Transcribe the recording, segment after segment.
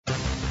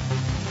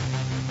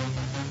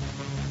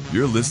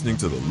You're listening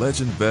to the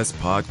Legend Vest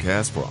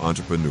podcast for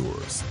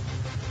entrepreneurs.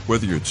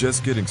 Whether you're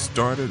just getting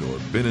started or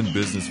been in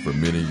business for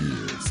many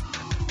years,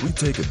 we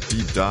take a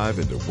deep dive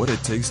into what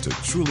it takes to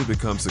truly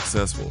become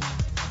successful.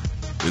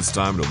 It's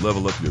time to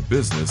level up your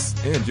business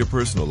and your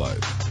personal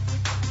life.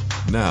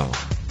 Now,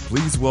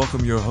 please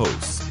welcome your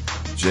hosts,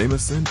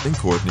 Jameson and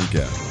Courtney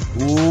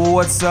Gavin.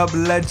 What's up,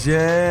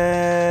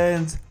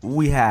 legends?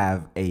 We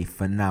have a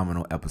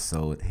phenomenal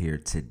episode here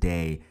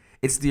today.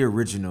 It's the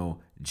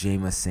original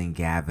Jameson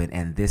Gavin,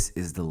 and this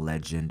is the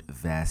Legend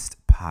Vest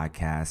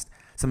podcast.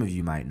 Some of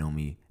you might know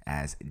me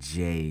as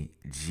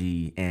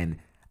JG, and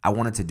I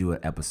wanted to do an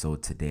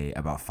episode today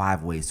about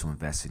 5 ways to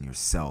invest in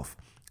yourself.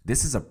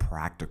 This is a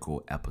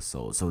practical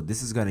episode, so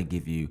this is going to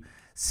give you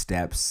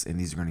steps, and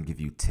these are going to give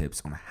you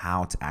tips on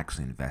how to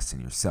actually invest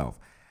in yourself.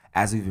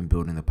 As we've been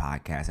building the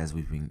podcast, as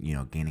we've been,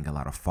 gaining a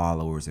lot of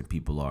followers and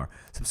people are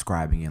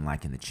subscribing and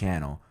liking the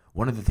channel,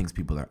 one of the things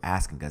people are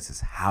asking us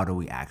is how do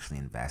we actually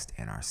invest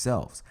in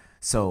ourselves?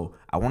 So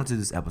I wanted to do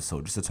this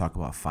episode just to talk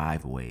about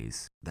 5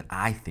 ways that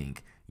I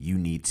think you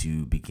need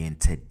to begin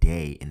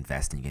today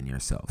investing in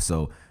yourself.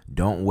 So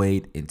don't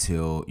wait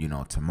until,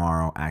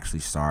 tomorrow.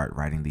 Actually start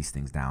writing these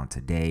things down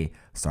today,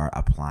 start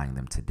applying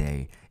them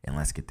today, and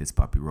let's get this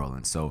puppy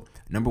rolling. So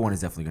number 1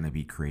 is definitely going to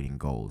be creating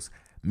goals.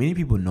 Many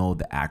people know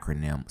the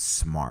acronym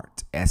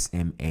SMART,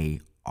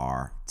 S-M-A-R-T,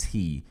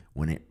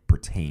 when it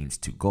pertains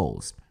to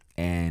goals.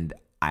 And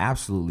I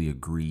absolutely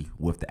agree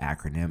with the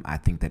acronym. I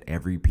think that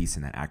every piece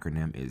in that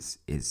acronym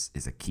is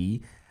a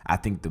key. I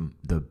think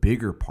the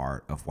bigger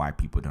part of why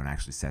people don't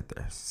actually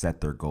set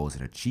their goals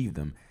and achieve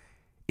them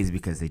is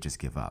because they just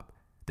give up.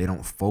 They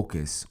don't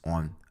focus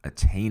on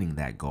attaining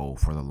that goal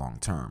for the long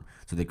term.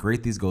 So they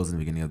create these goals in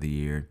the beginning of the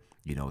year.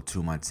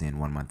 2 months in,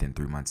 1 month in,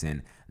 3 months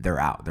in, they're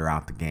out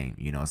the game.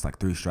 It's like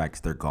 3 strikes,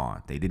 they're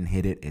gone. They didn't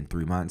hit it in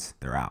 3 months,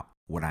 they're out.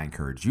 What I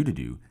encourage you to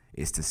do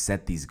is to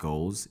set these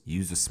goals,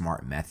 use the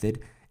SMART method,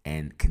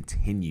 and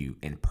continue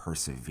and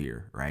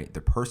persevere, right?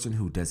 The person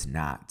who does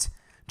not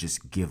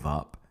just give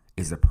up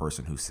is the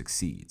person who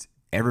succeeds.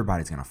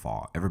 Everybody's going to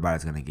fall.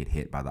 Everybody's going to get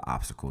hit by the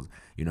obstacles.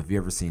 If you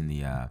ever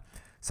seen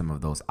some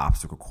of those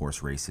obstacle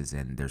course races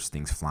and there's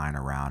things flying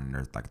around and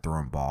they're like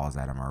throwing balls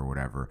at them or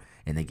whatever,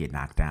 and they get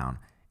knocked down,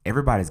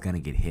 everybody's going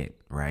to get hit,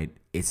 right?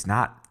 It's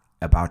not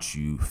about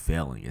you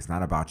failing. It's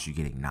not about you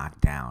getting knocked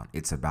down.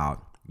 It's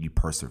about you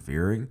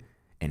persevering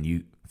and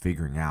you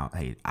figuring out,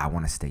 hey, I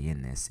want to stay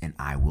in this and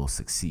I will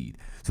succeed.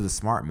 So the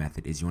SMART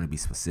method is you want to be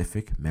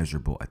specific,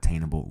 measurable,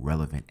 attainable,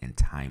 relevant, and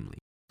timely.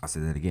 I'll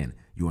say that again.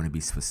 You want to be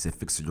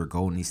specific. So your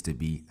goal needs to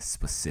be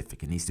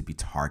specific. It needs to be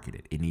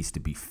targeted. It needs to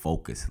be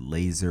focused,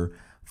 laser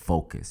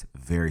focused,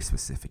 very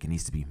specific. It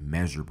needs to be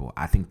measurable.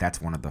 I think that's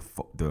one of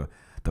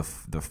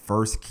the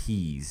first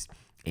keys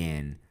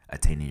in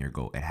attaining your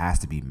goal. It has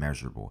to be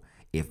measurable.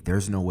 If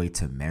there's no way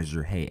to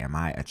measure, hey, am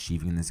I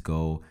achieving this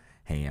goal?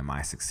 Hey, am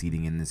I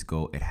succeeding in this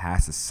goal? It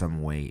has to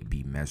some way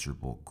be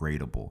measurable,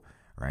 gradable,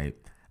 right?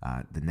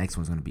 The next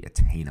one's going to be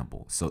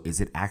attainable. So is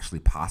it actually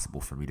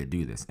possible for me to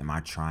do this? Am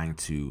I trying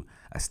to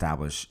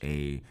establish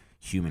a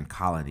human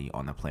colony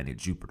on the planet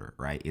Jupiter,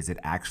 right? Is it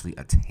actually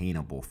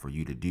attainable for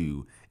you to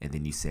do? And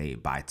then you say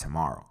by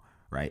tomorrow,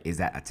 right? Is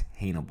that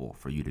attainable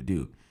for you to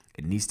do?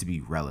 It needs to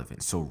be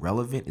relevant. So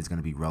relevant is going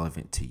to be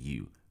relevant to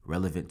you,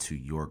 relevant to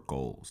your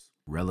goals,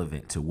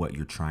 relevant to what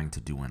you're trying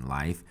to do in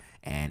life,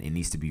 and it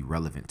needs to be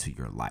relevant to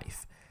your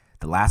life.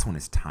 The last one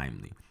is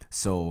timely.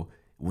 So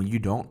when you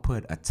don't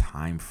put a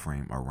time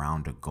frame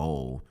around a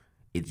goal,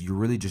 you're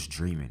really just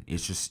dreaming.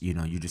 It's just, you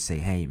just say,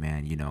 hey,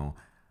 man,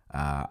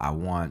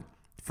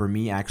 for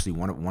me, actually,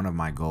 one of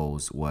my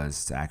goals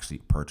was to actually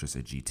purchase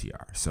a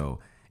GTR. So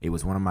it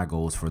was one of my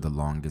goals for the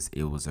longest.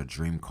 It was a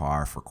dream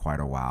car for quite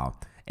a while.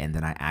 And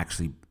then I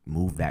actually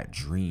moved that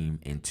dream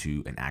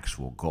into an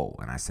actual goal.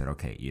 And I said,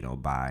 okay,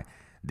 by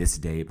this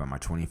day, by my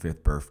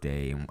 25th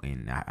birthday,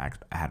 and I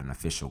had an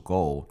official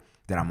goal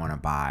that I'm going to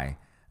buy,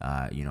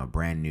 a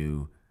brand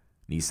new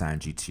Nissan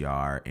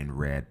GTR in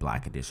red,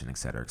 black edition, et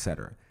cetera, et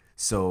cetera.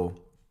 So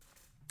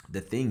the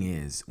thing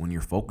is, when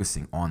you're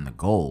focusing on the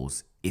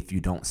goals, if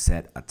you don't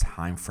set a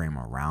time frame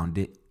around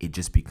it, it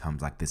just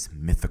becomes like this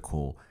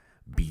mythical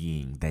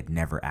being that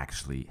never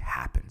actually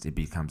happens. It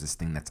becomes this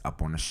thing that's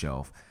up on the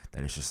shelf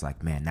that is just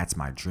like, man, that's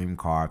my dream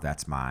car.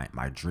 That's my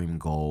dream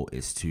goal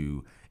is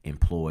to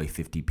employ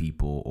 50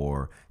 people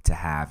or to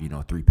have,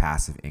 3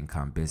 passive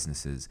income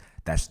businesses.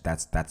 That's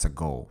a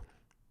goal.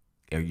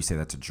 Or you say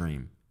that's a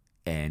dream,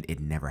 and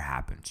it never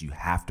happens. You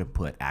have to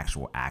put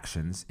actual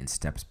actions and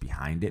steps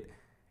behind it,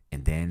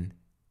 and then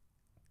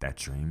that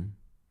dream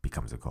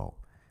becomes a goal.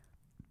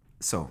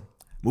 So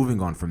moving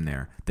on from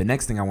there, the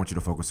next thing I want you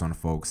to focus on,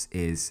 folks,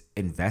 is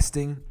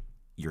investing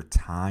your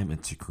time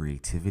into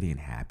creativity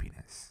and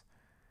happiness.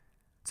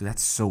 So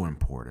that's so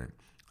important.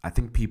 I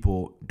think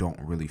people don't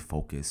really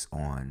focus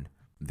on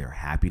their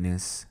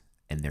happiness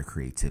and their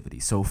creativity.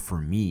 So for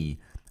me,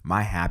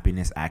 my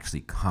happiness actually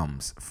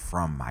comes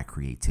from my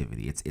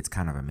creativity. It's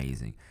kind of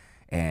amazing.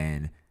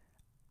 And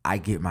I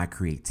get my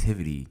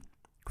creativity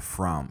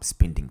from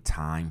spending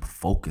time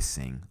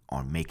focusing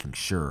on making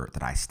sure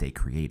that I stay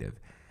creative.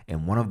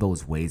 And one of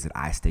those ways that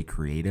I stay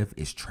creative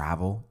is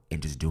travel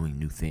and just doing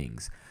new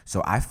things.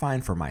 So I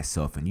find for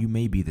myself, and you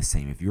may be the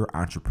same, if you're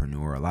an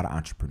entrepreneur, a lot of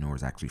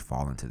entrepreneurs actually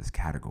fall into this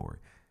category.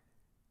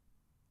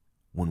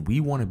 When we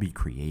want to be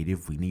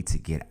creative, we need to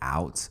get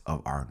out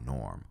of our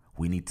norm.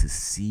 We need to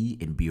see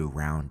and be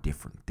around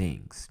different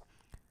things.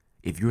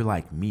 If you're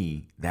like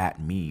me, that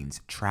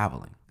means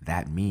traveling.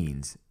 That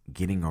means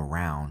getting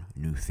around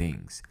new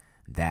things.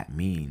 That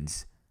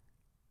means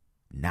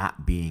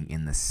not being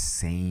in the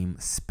same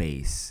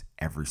space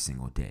every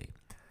single day.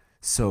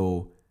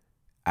 So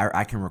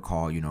I can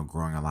recall,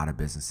 growing a lot of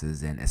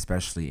businesses, and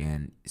especially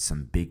in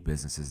some big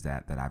businesses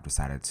that I've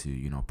decided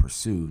to,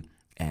 pursue.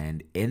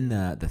 And in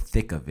the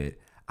thick of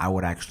it, I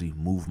would actually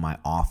move my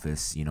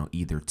office,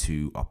 either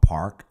to a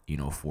park,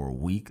 for a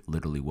week,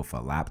 literally with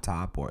a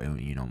laptop or,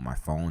 my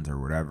phones or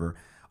whatever.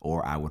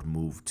 Or I would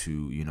move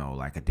to,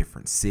 like a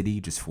different city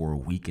just for a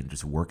week and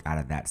just work out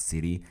of that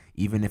city,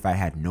 even if I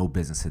had no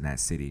business in that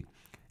city.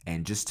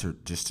 And just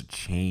to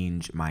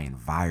change my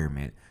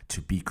environment,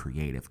 to be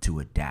creative, to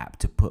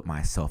adapt, to put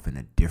myself in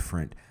a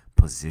different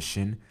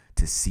position,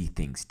 to see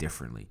things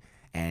differently.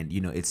 And,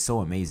 it's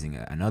so amazing.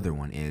 Another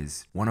one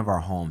is one of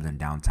our homes in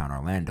downtown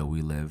Orlando.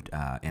 We lived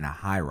in a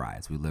high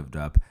rise. We lived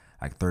up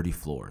like 30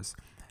 floors.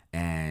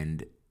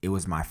 And it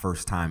was my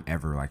first time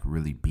ever like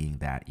really being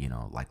that,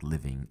 like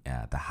living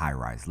the high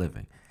rise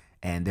living.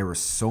 And there were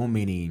so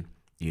many,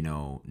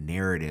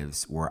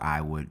 narratives where I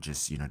would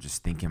just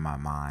think in my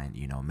mind,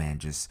 man,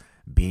 just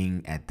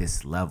being at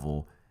this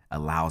level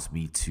allows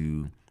me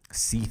to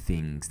see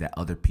things that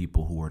other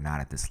people who are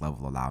not at this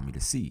level allow me to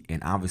see.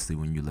 And obviously,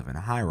 when you live in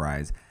a high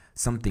rise,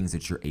 some things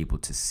that you're able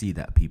to see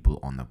that people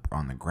on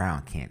the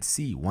ground can't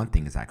see. One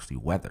thing is actually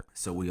weather.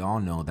 So we all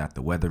know that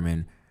the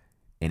weatherman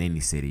in any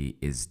city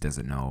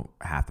doesn't know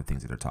half the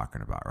things that they're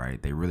talking about,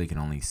 right? They really can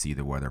only see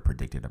the weather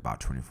predicted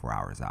about 24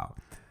 hours out.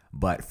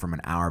 But from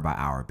an hour by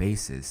hour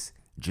basis,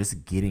 just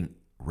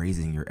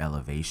raising your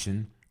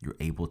elevation, you're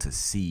able to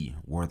see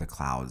where the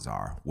clouds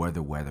are, where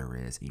the weather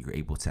is, and you're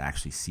able to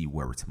actually see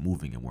where it's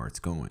moving and where it's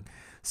going.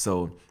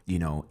 So,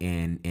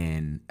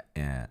 in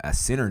a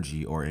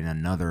synergy, or in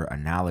another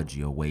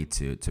analogy, a way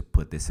to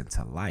put this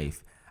into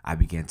life, I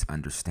began to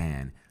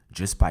understand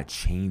just by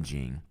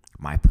changing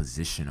my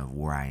position of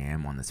where I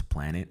am on this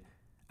planet,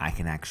 I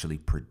can actually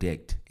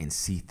predict and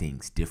see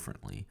things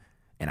differently,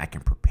 and I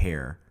can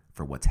prepare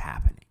for what's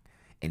happening.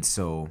 And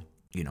so,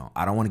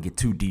 I don't want to get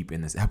too deep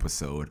in this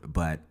episode,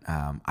 but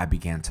I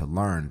began to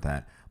learn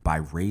that by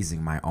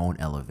raising my own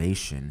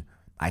elevation,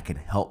 I can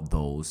help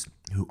those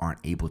who aren't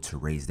able to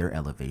raise their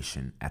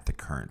elevation at the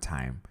current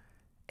time.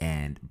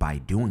 And by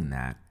doing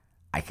that,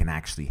 I can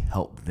actually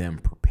help them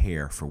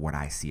prepare for what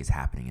I see is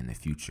happening in the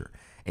future.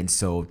 And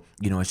so,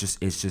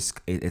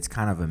 it's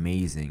kind of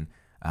amazing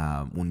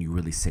when you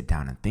really sit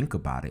down and think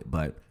about it.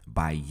 But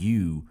by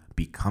you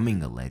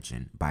becoming a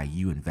legend, by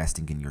you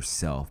investing in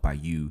yourself, by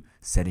you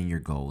setting your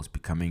goals,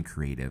 becoming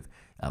creative,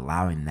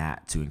 allowing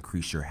that to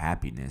increase your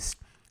happiness,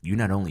 you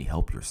not only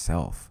help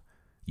yourself,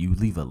 you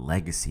leave a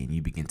legacy and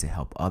you begin to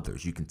help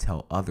others. You can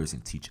tell others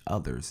and teach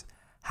others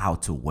how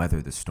to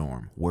weather the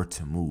storm, where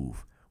to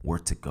move, where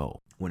to go.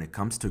 When it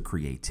comes to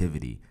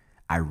creativity,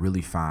 I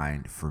really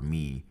find for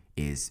me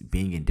is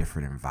being in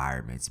different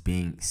environments,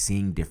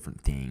 seeing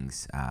different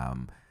things,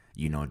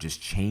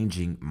 just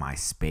changing my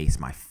space,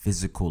 my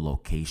physical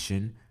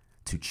location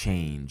to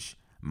change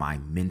my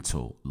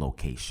mental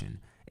location.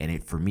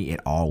 And for me, it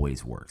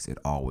always works. It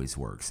always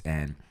works.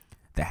 And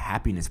the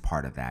happiness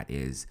part of that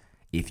is,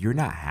 if you're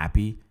not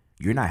happy,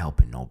 you're not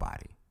helping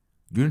nobody.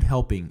 You're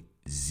helping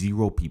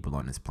 0 people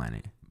on this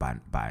planet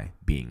by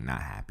being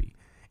not happy.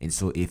 And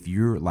so if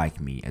you're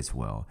like me as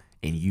well,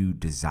 and you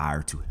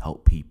desire to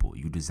help people,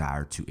 you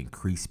desire to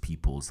increase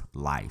people's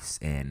lives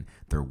and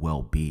their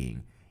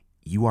well-being,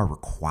 you are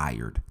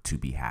required to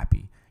be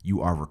happy.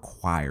 You are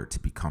required to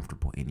be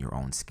comfortable in your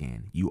own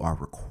skin. You are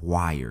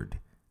required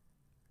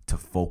to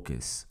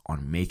focus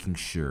on making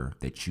sure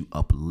that you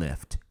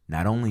uplift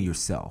not only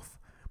yourself,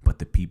 but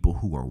the people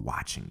who are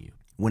watching you.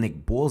 When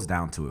it boils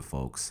down to it,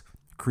 folks,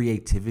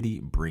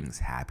 creativity brings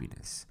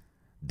happiness.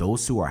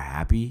 Those who are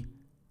happy,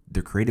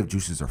 their creative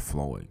juices are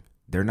flowing.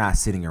 They're not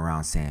sitting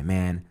around saying,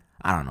 man,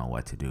 I don't know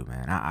what to do,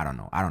 man. I don't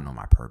know. I don't know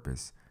my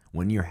purpose.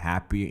 When you're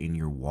happy and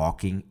you're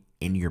walking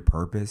in your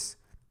purpose,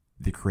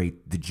 the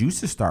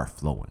juices start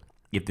flowing.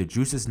 If the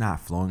juice is not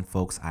flowing,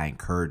 folks, I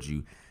encourage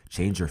you,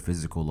 change your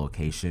physical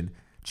location,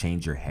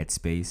 change your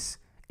headspace,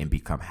 and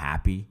become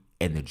happy,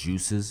 and the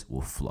juices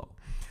will flow.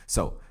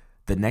 So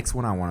the next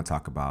one I want to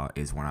talk about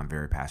is one I'm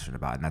very passionate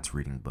about, and that's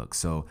reading books.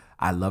 So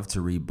I love to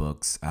read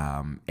books.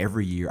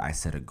 Every year I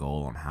set a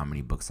goal on how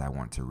many books I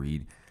want to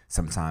read.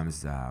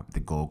 Sometimes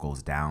the goal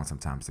goes down,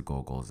 sometimes the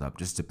goal goes up,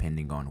 just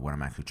depending on what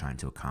I'm actually trying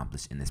to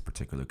accomplish in this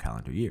particular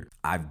calendar year.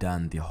 I've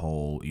done the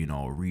whole,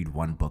 read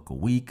one book a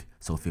week,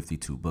 so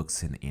 52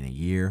 books in a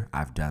year.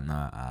 I've done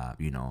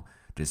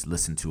just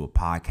listen to a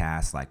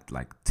podcast,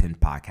 like 10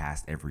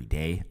 podcasts every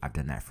day. I've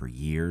done that for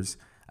years.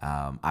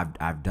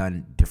 I've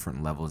done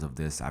different levels of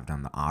this. I've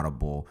done the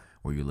Audible,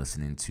 where you're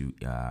listening to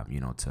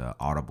to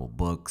Audible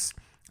books.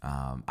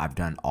 I've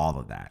done all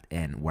of that.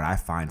 And what I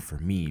find for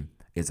me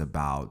is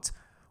about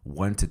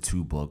 1 to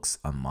 2 books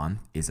a month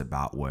is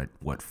about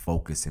what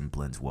focus and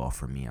blends well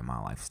for me and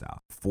my lifestyle.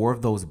 4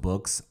 of those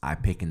books I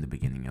pick in the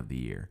beginning of the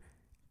year.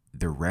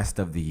 The rest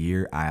of the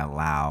year, I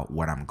allow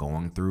what I'm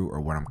going through or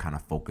what I'm kind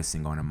of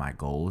focusing on in my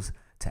goals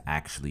to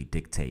actually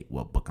dictate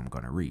what book I'm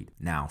going to read.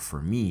 Now,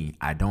 for me,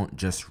 I don't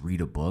just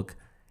read a book.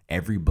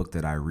 Every book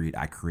that I read,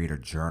 I create a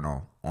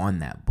journal on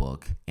that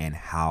book and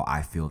how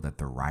I feel that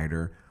the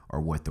writer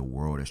or what the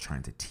world is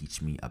trying to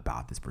teach me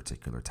about this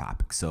particular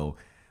topic. So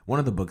one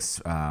of the books,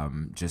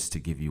 just to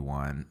give you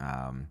one,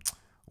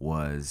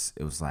 was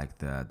like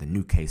the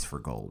new case for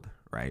gold,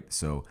 right?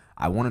 So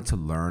I wanted to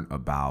learn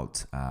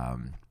about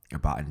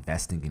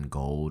investing in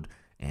gold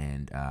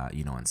and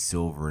and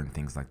silver and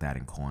things like that,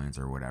 and coins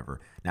or whatever.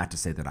 Not to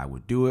say that I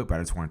would do it, but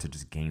I just wanted to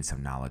just gain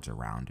some knowledge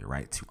around it,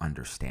 right? To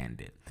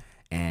understand it.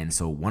 And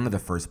so one of the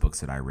first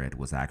books that I read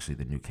was actually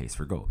The New Case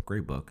for Gold.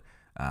 Great book.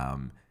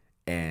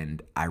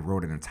 And I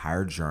wrote an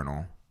entire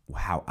journal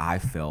how I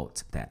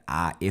felt that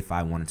if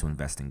I wanted to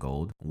invest in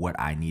gold, what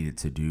I needed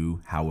to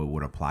do, how it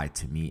would apply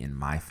to me and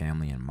my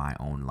family and my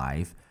own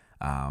life,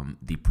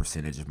 the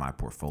percentage of my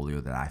portfolio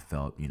that I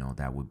felt,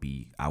 I would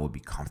be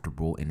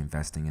comfortable in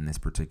investing in this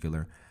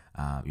particular,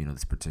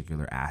 this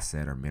particular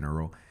asset or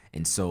mineral.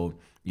 And so,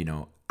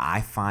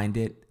 I find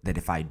it that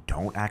if I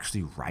don't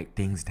actually write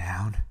things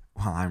down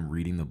while I'm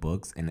reading the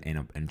books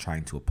and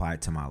trying to apply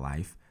it to my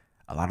life,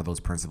 a lot of those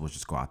principles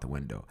just go out the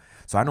window.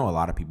 So I know a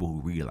lot of people who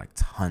read like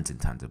tons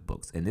and tons of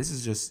books, and this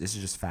is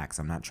just facts.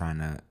 I'm not trying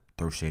to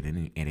throw shade at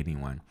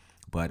anyone,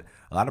 but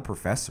a lot of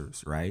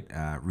professors, right,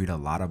 read a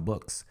lot of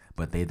books,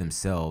 but they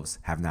themselves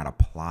have not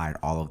applied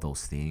all of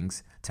those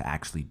things to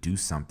actually do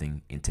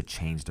something and to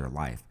change their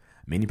life.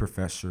 Many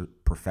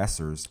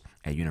professors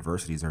at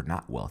universities are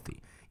not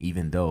wealthy,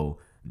 even though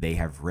they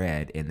have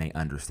read and they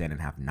understand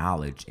and have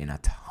knowledge in a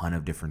ton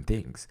of different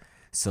things.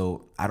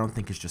 So I don't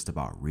think it's just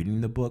about reading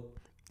the book.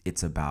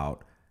 It's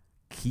about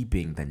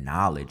keeping the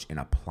knowledge and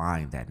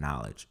applying that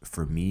knowledge.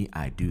 For me,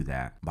 I do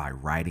that by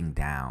writing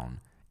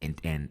down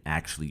and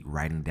actually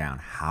writing down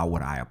how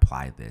would I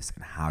apply this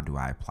and how do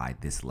I apply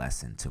this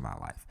lesson to my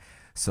life.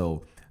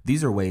 So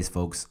these are ways,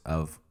 folks,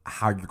 of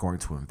how you're going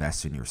to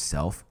invest in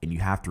yourself. And you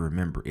have to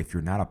remember, if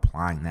you're not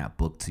applying that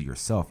book to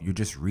yourself, you're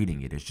just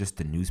reading it. It's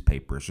just a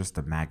newspaper. It's just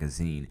a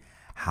magazine.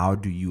 How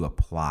do you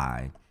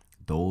apply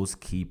those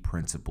key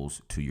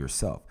principles to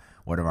yourself?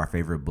 One of our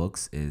favorite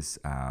books is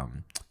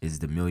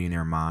The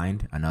Millionaire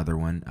Mind. Another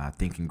one,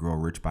 Think and Grow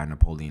Rich by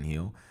Napoleon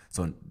Hill.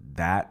 So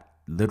that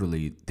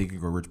literally, Think and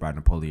Grow Rich by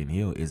Napoleon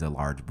Hill is a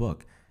large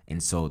book.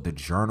 And so the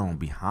journal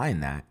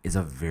behind that is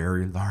a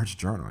very large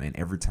journal. And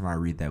every time I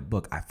read that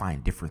book, I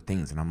find different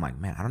things. And I'm like,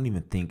 man, I don't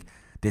even think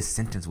this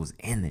sentence was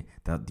in it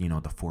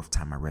the fourth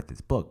time I read this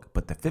book.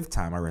 But the fifth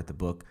time I read the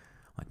book,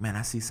 I'm like, man,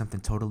 I see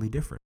something totally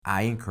different.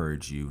 I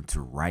encourage you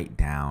to write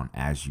down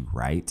as you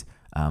write.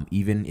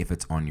 Even if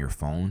it's on your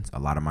phones. A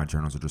lot of my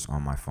journals are just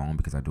on my phone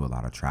because I do a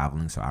lot of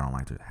traveling, so I don't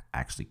like to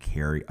actually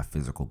carry a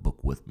physical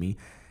book with me,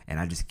 and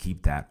I just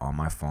keep that on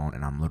my phone,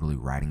 and I'm literally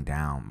writing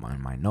down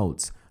in my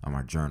notes on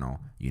my journal,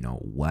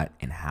 what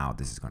and how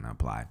this is going to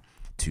apply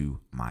to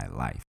my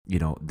life.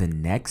 The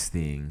next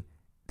thing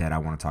that I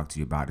want to talk to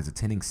you about is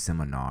attending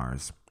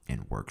seminars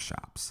and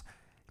workshops.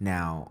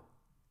 Now,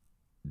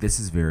 this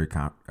is very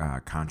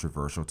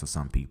controversial to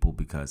some people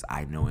because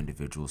I know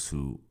individuals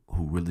who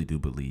really do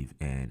believe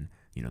in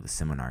the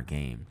seminar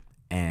game,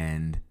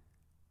 and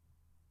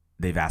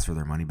they've asked for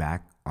their money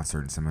back on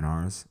certain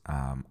seminars.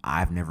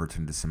 I've never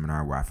attended a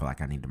seminar where I feel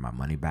like I needed my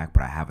money back,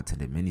 but I have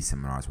attended many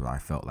seminars where I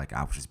felt like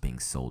I was just being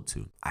sold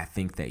to. I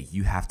think that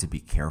you have to be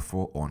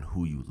careful on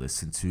who you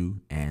listen to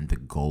and the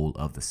goal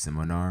of the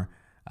seminar.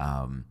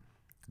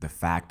 The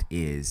fact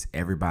is,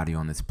 everybody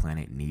on this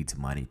planet needs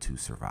money to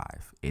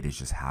survive. It is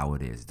just how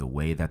it is. The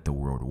way that the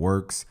world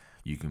works,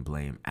 you can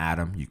blame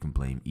Adam, you can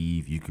blame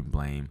Eve, you can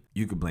blame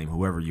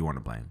whoever you want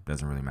to blame.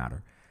 Doesn't really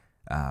matter.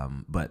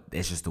 But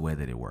it's just the way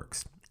that it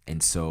works.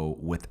 And so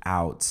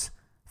without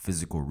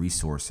physical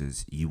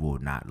resources, you will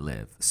not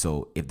live.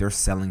 So if they're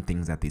selling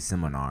things at these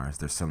seminars,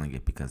 they're selling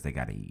it because they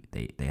got to eat.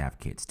 They have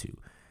kids too.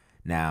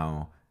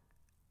 Now,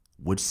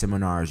 which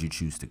seminars you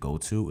choose to go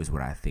to is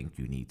what I think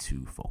you need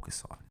to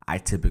focus on. I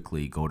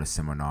typically go to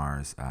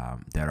seminars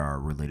that are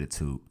related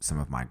to some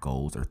of my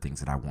goals or things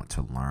that I want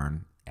to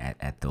learn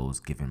at those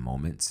given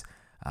moments.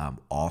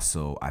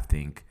 Also, I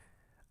think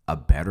a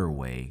better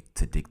way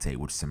to dictate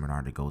which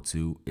seminar to go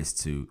to is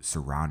to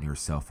surround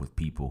yourself with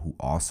people who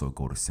also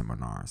go to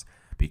seminars,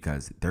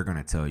 because they're going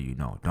to tell you,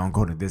 no, don't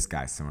go to this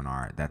guy's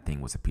seminar. That thing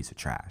was a piece of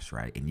trash,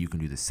 right? And you can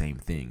do the same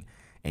thing.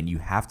 And you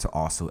have to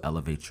also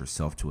elevate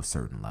yourself to a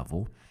certain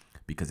level,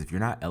 because if you're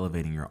not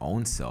elevating your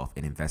own self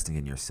and investing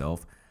in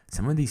yourself,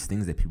 some of these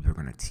things that people are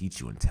going to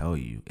teach you and tell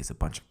you is a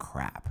bunch of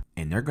crap.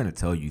 And they're going to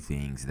tell you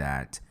things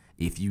that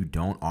if you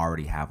don't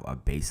already have a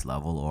base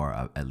level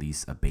or at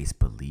least a base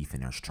belief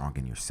and are strong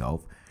in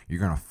yourself, you're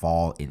going to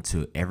fall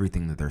into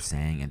everything that they're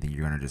saying, and then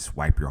you're going to just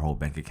wipe your whole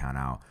bank account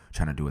out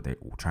trying to do what they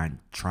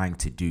trying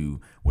to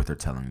do what they're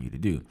telling you to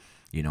do.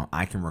 You know,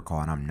 I can recall,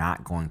 and I'm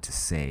not going to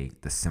say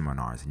the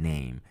seminar's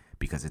name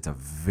because it's a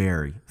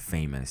very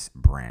famous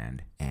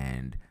brand,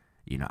 and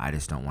you know, I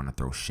just don't want to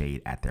throw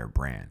shade at their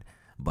brand.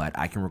 But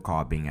I can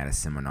recall being at a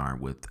seminar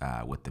with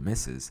the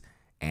missus,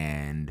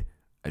 and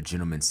a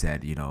gentleman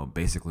said, you know,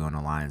 basically on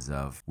the lines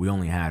of, we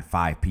only had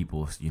 5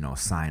 people, you know,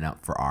 sign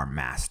up for our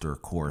master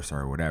course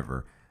or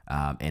whatever.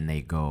 And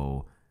they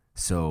go,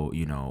 so,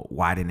 you know,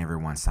 why didn't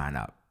everyone sign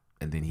up?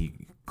 And then he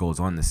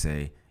goes on to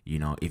say, you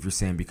know, if you're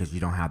saying because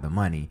you don't have the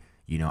money,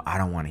 you know, I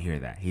don't want to hear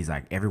that. He's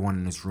like, everyone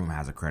in this room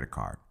has a credit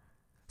card.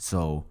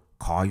 So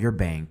call your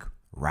bank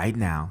right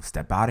now,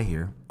 step out of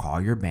here,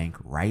 call your bank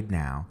right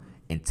now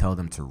and tell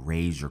them to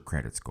raise your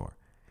credit score.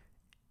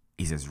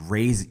 He says,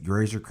 raise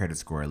your credit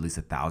score at least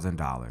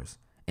 $1,000,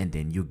 and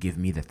then you'll give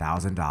me the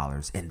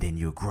 $1,000, and then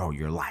you'll grow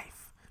your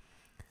life.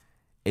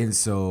 And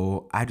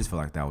so I just feel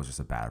like that was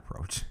just a bad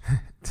approach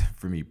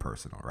for me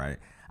personal, right?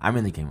 I'm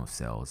in the game of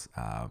sales.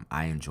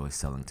 I enjoy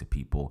selling to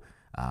people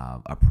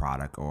a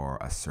product or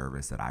a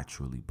service that I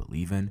truly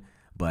believe in.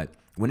 But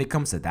when it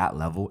comes to that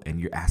level and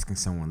you're asking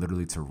someone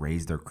literally to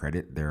raise their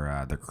credit,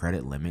 their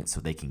credit limit so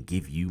they can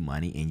give you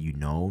money, and you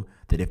know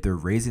that if they're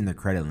raising their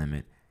credit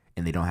limit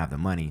and they don't have the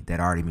money,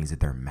 that already means that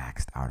they're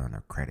maxed out on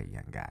their credit,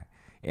 young guy.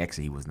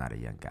 Actually, he was not a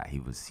young guy. He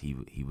was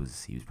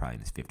probably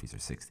in his 50s or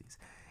 60s.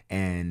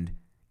 And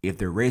if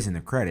they're raising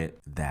the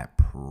credit, that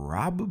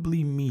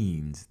probably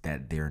means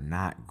that they're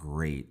not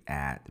great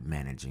at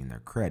managing their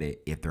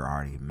credit if they're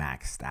already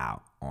maxed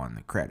out on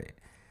the credit.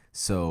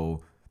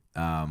 So,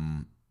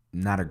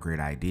 not a great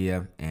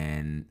idea.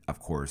 And of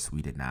course,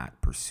 we did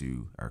not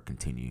pursue or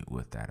continue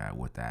with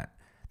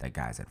that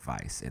guy's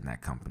advice and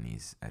that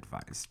company's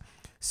advice.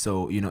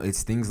 So, you know,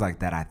 it's things like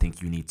that I think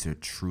you need to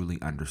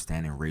truly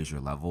understand and raise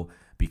your level,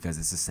 because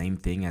it's the same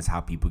thing as how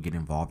people get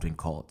involved in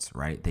cults,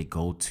 right? They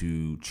go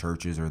to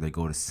churches or they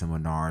go to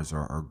seminars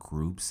or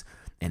groups,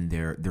 and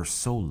they're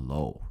so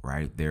low,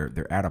 right?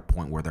 They're at a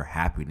point where their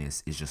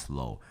happiness is just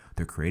low.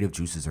 Their creative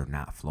juices are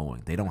not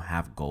flowing. They don't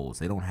have goals.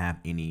 They don't have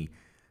any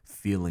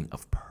feeling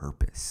of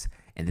purpose.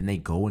 And then they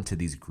go into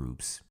these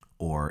groups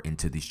or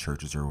into these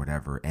churches or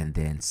whatever, and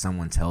then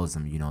someone tells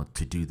them, you know,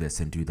 to do this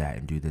and do that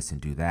and do this and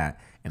do that,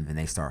 and then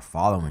they start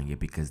following it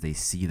because they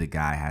see the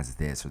guy has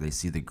this or they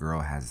see the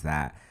girl has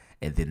that,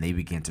 and then they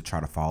begin to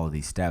try to follow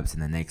these steps,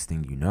 and the next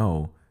thing you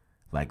know,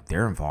 like,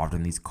 they're involved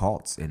in these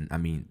cults. And I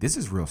mean, this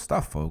is real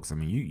stuff, folks. I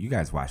mean, you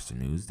guys watch the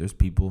news. There's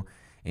people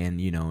on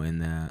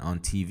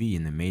TV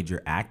in the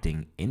major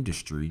acting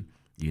industry,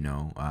 you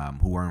know,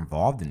 who are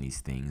involved in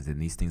these things,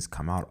 and these things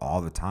come out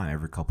all the time,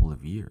 every couple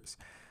of years.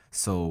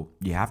 So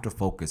you have to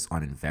focus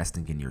on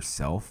investing in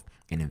yourself,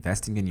 and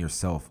investing in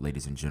yourself,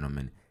 ladies and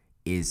gentlemen,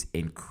 is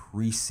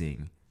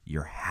increasing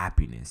your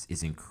happiness,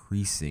 is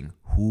increasing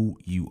who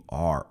you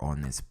are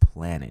on this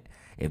planet.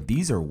 If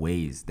these are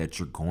ways that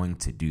you're going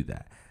to do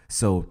that.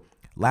 So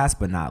last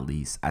but not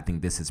least, I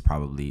think this is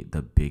probably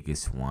the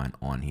biggest one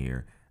on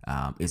here.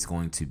 It's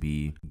going to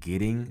be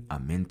getting a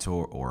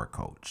mentor or a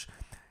coach.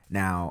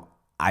 Now,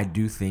 I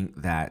do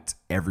think that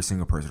every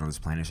single person on this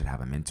planet should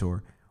have a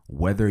mentor.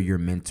 Whether your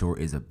mentor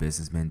is a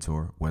business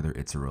mentor, whether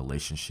it's a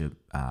relationship,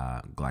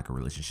 like a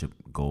relationship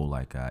goal,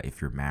 like if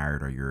you're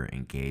married or you're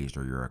engaged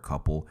or you're a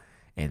couple,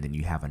 and then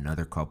you have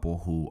another couple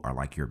who are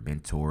like your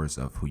mentors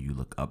of who you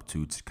look up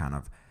to kind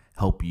of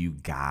help you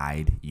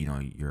guide, you know,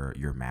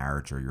 your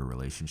marriage or your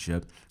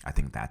relationship. I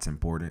think that's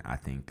important. I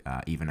think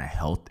even a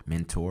health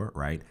mentor,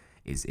 right,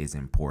 is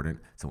important.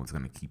 Someone's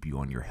going to keep you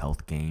on your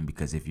health game,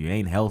 because if you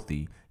ain't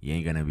healthy, you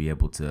ain't going to be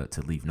able to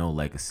leave no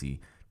legacy,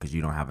 because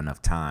you don't have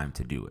enough time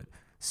to do it.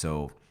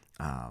 So,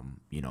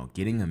 you know,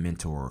 getting a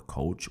mentor or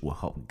coach will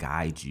help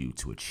guide you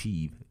to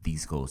achieve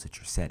these goals that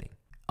you're setting.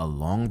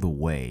 Along the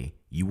way,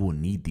 you will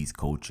need these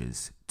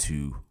coaches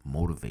to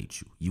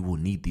motivate you. You will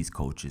need these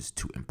coaches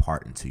to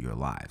impart into your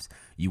lives.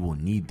 You will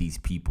need these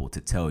people to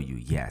tell you,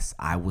 yes,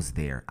 I was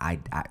there. I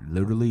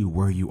literally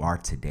where you are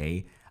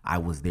today, I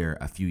was there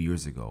a few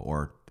years ago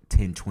or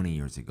 10, 20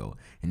 years ago.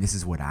 And this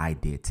is what I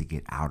did to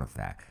get out of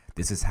that.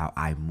 This is how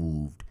I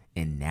moved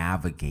and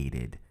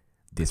navigated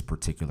this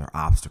particular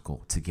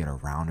obstacle to get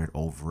around it,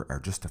 over it, or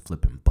just to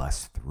flip and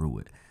bust through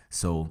it.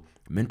 So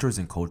mentors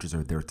and coaches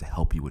are there to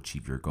help you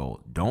achieve your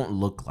goal. Don't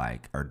look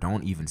like, or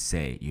don't even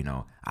say, you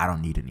know, I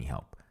don't need any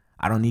help.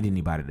 I don't need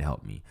anybody to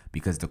help me,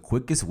 because the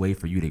quickest way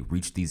for you to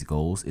reach these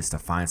goals is to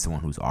find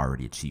someone who's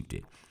already achieved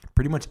it.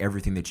 Pretty much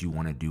everything that you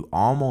want to do,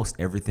 almost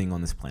everything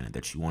on this planet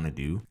that you want to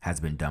do,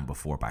 has been done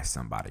before by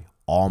somebody.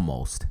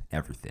 Almost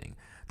everything.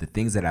 The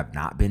things that have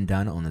not been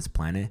done on this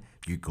planet,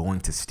 you're probably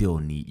going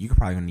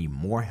to need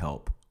more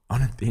help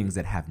on the things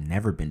that have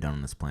never been done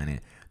on this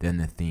planet than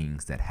the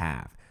things that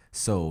have.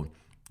 So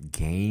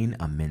gain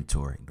a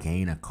mentor,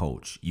 gain a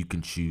coach. You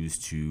can choose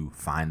to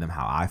find them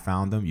how I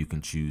found them. You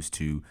can choose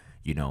to,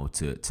 you know,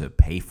 to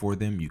pay for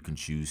them. You can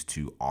choose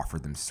to offer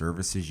them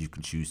services. You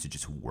can choose to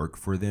just work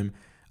for them.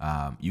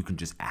 You can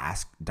just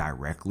ask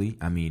directly.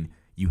 I mean,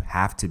 you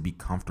have to be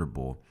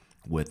comfortable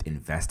with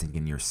investing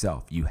in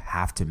yourself. You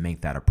have to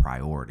make that a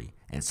priority.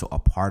 And so a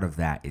part of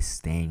that is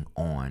staying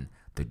on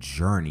the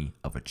journey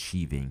of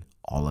achieving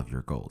all of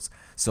your goals.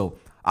 So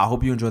I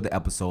hope you enjoyed the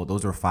episode.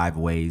 Those are 5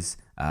 ways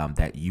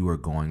that you are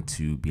going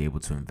to be able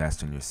to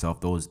invest in yourself.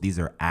 These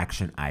are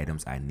action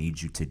items I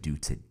need you to do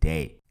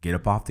today. Get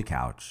up off the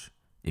couch.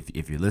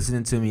 If you're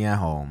listening to me at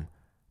home,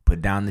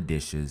 put down the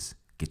dishes,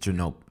 get your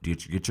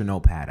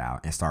notepad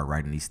out and start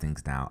writing these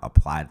things down.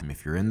 Apply them.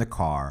 If you're in the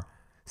car,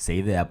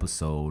 save the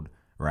episode,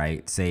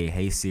 right? Say,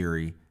 hey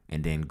Siri,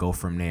 and then go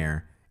from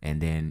there. And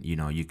then, you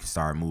can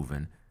start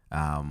moving.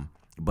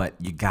 But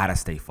you got to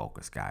stay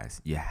focused,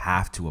 guys. You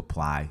have to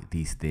apply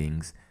these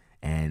things.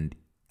 And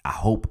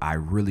I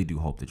really do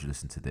hope that you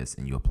listen to this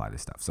and you apply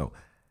this stuff. So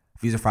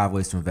these are 5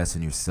 ways to invest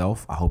in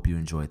yourself. I hope you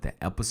enjoyed the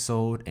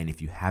episode. And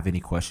if you have any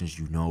questions,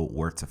 you know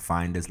where to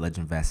find us,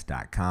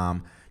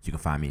 legendvest.com. You can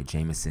find me at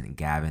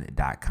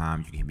jamesongavin.com.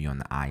 You can hit me on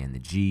the I and the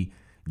G,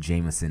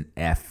 Jameson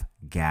F.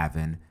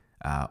 Gavin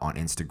on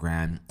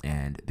Instagram.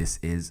 And this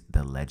is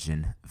the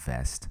Legend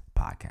Vest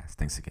Podcast.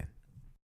 Thanks again.